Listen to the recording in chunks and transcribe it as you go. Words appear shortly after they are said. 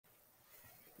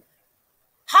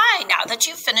right, now that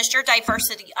you've finished your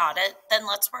diversity audit, then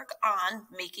let's work on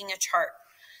making a chart.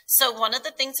 So one of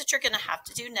the things that you're going to have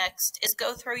to do next is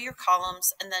go through your columns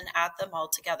and then add them all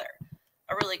together.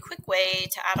 A really quick way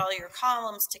to add all your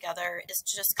columns together is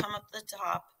to just come up to the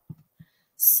top,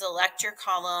 select your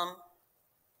column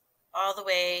all the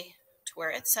way to where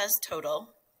it says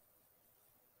total.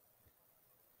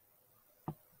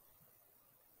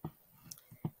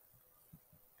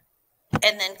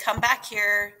 And then come back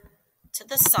here to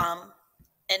the sum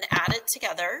and add it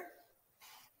together.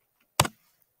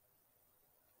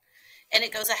 And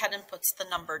it goes ahead and puts the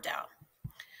number down.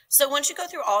 So once you go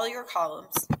through all your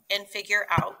columns and figure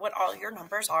out what all your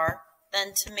numbers are,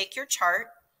 then to make your chart,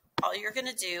 all you're going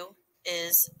to do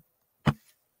is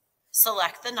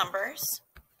select the numbers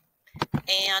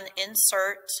and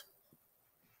insert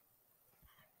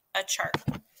a chart.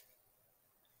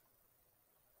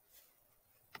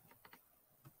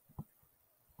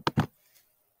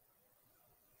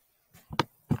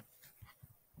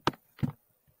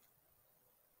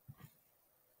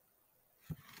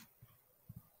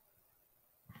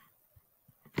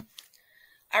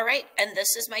 All right, and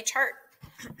this is my chart.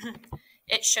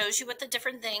 It shows you what the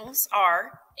different things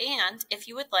are, and if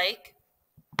you would like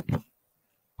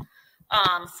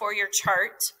for your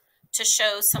chart to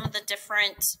show some of the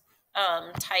different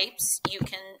types, you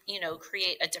can,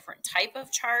 create a different type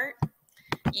of chart.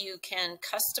 You can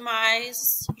customize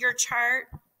your chart,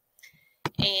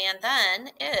 and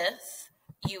then if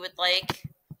you would like,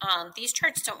 these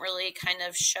charts don't really kind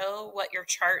of show what your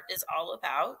chart is all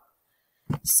about.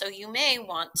 So you may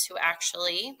want to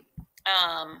actually,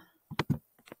 I'm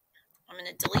going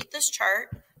to delete this chart.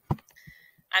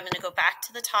 I'm going to go back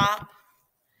to the top,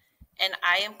 and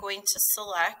I am going to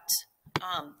select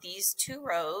these two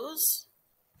rows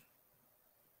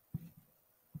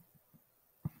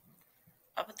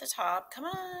up at the top. Come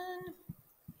on,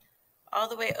 all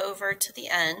the way over to the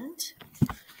end,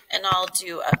 and I'll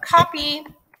do a copy,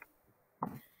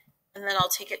 and then I'll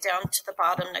take it down to the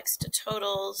bottom next to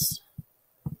totals.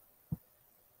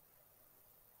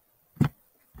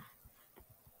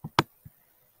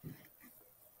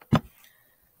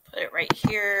 Put it right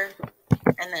here,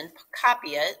 and then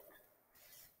copy it.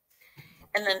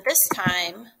 And then this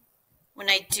time, when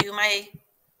I do my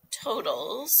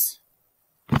totals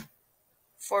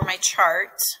for my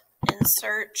chart,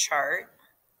 insert chart,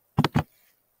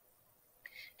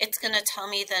 it's going to tell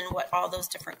me then what all those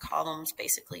different columns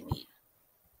basically mean.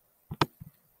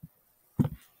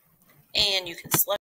 And you can select